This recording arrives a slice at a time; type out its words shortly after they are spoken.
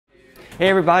Hey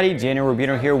everybody, Daniel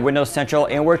Rubino here, Windows Central,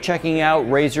 and we're checking out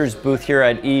Razer's booth here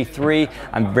at E3.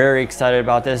 I'm very excited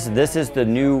about this. This is the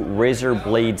new Razer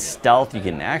Blade Stealth. You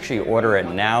can actually order it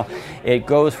now. It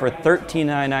goes for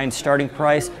 $13.99 starting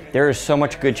price. There is so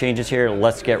much good changes here.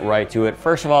 Let's get right to it.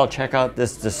 First of all, check out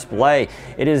this display.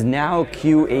 It is now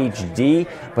QHD,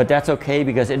 but that's okay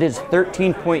because it is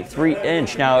 13.3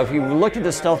 inch. Now, if you looked at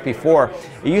the Stealth before,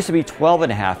 it used to be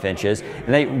 12.5 inches,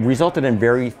 and they resulted in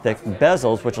very thick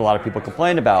bezels, which a lot of people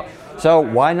complained about. So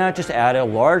why not just add a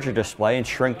larger display and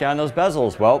shrink down those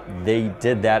bezels? Well, they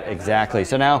did that exactly.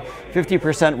 So now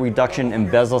 50% reduction in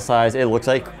bezel size. It looks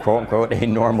like, quote unquote, a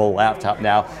normal laptop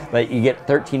now, but you get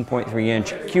 13.3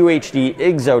 inch QHD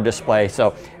IGZO display.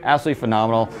 So absolutely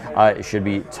phenomenal. It should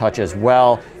be touch as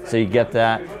well. So you get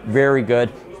that, very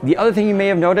good. The other thing you may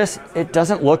have noticed, it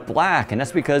doesn't look black, and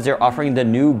that's because they're offering the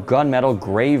new gunmetal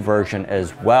gray version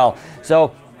as well.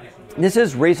 So this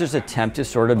is Razer's attempt to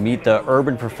sort of meet the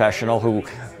urban professional who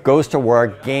goes to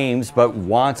work, games, but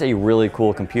wants a really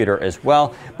cool computer as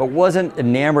well, but wasn't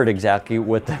enamored exactly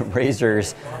with the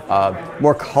Razer's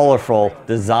more colorful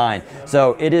design.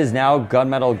 So it is now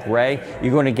gunmetal gray.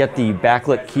 You're going to get the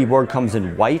backlit keyboard, comes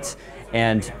in white,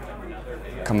 and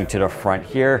coming to the front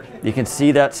here, you can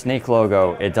see that snake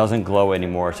logo. It doesn't glow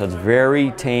anymore, so it's very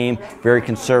tame, very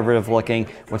conservative looking.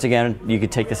 Once again, you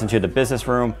could take this into the business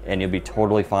room and you'll be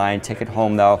totally fine. Take it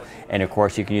home though, and of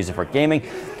course you can use it for gaming.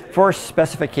 For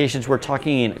specifications, we're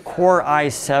talking Core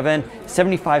i7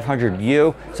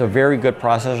 7500U, so very good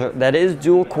processor. That is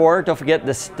dual core. Don't forget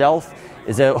the Stealth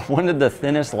is one of the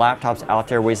thinnest laptops out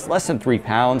there, weighs less than 3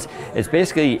 pounds. It's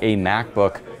basically a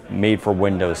MacBook made for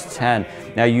Windows 10.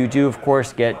 Now you do of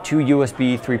course get 2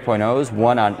 USB 3.0s,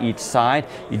 one on each side.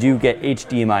 You do get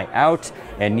HDMI out,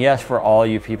 and yes, for all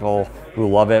you people who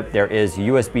love it, there is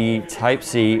USB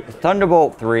Type-C,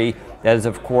 Thunderbolt 3. That is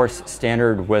of course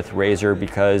standard with Razer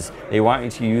because they want you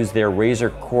to use their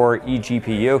Razer Core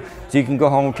eGPU. So you can go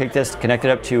home, kick this, connect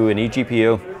it up to an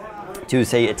eGPU, to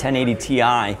say a 1080 Ti,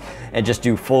 and just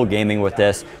do full gaming with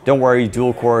this. Don't worry,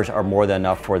 dual cores are more than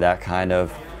enough for that kind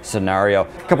of scenario.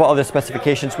 A couple other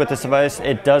specifications with this device.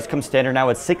 It does come standard now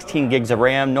with 16 gigs of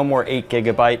RAM, no more 8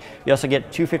 gigabyte. You also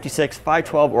get 256,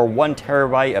 512, or 1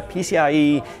 terabyte of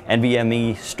PCIe,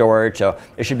 NVMe storage. So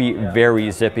it should be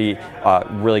very zippy,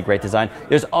 really great design.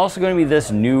 There's also going to be this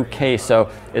new case.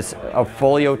 So it's a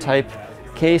folio type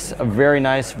case, very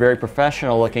nice, very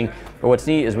professional looking. But what's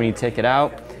neat is when you take it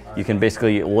out, you can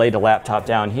basically lay the laptop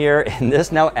down here, and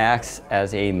this now acts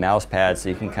as a mouse pad, so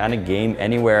you can kind of game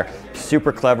anywhere.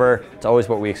 Super clever. It's always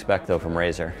what we expect though from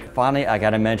Razer. Finally, I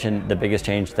gotta mention the biggest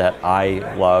change that I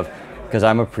love, because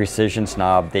I'm a precision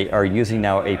snob. They are using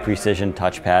now a precision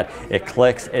touchpad. It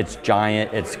clicks, it's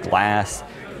giant, it's glass.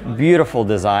 Beautiful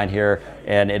design here,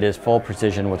 and it is full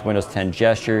precision with Windows 10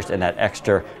 gestures and that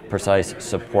extra precise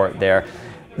support there.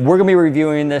 We're gonna be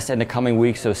reviewing this in the coming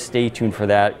weeks, so stay tuned for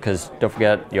that, because don't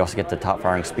forget, you also get the top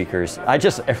firing speakers. I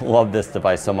just love this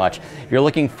device so much. If you're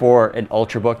looking for an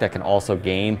Ultrabook that can also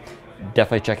game,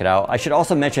 definitely check it out. I should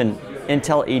also mention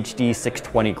Intel HD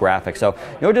 620 graphics. So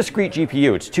no discrete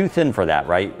GPU, it's too thin for that,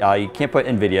 right? You can't put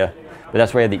NVIDIA, but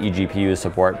that's why the eGPU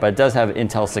support, but it does have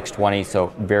Intel 620, so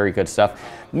very good stuff.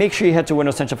 Make sure you head to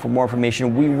Windows Central for more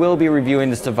information. We will be reviewing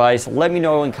this device. Let me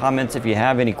know in comments if you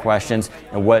have any questions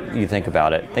and what you think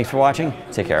about it. Thanks for watching.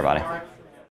 Take care, everybody.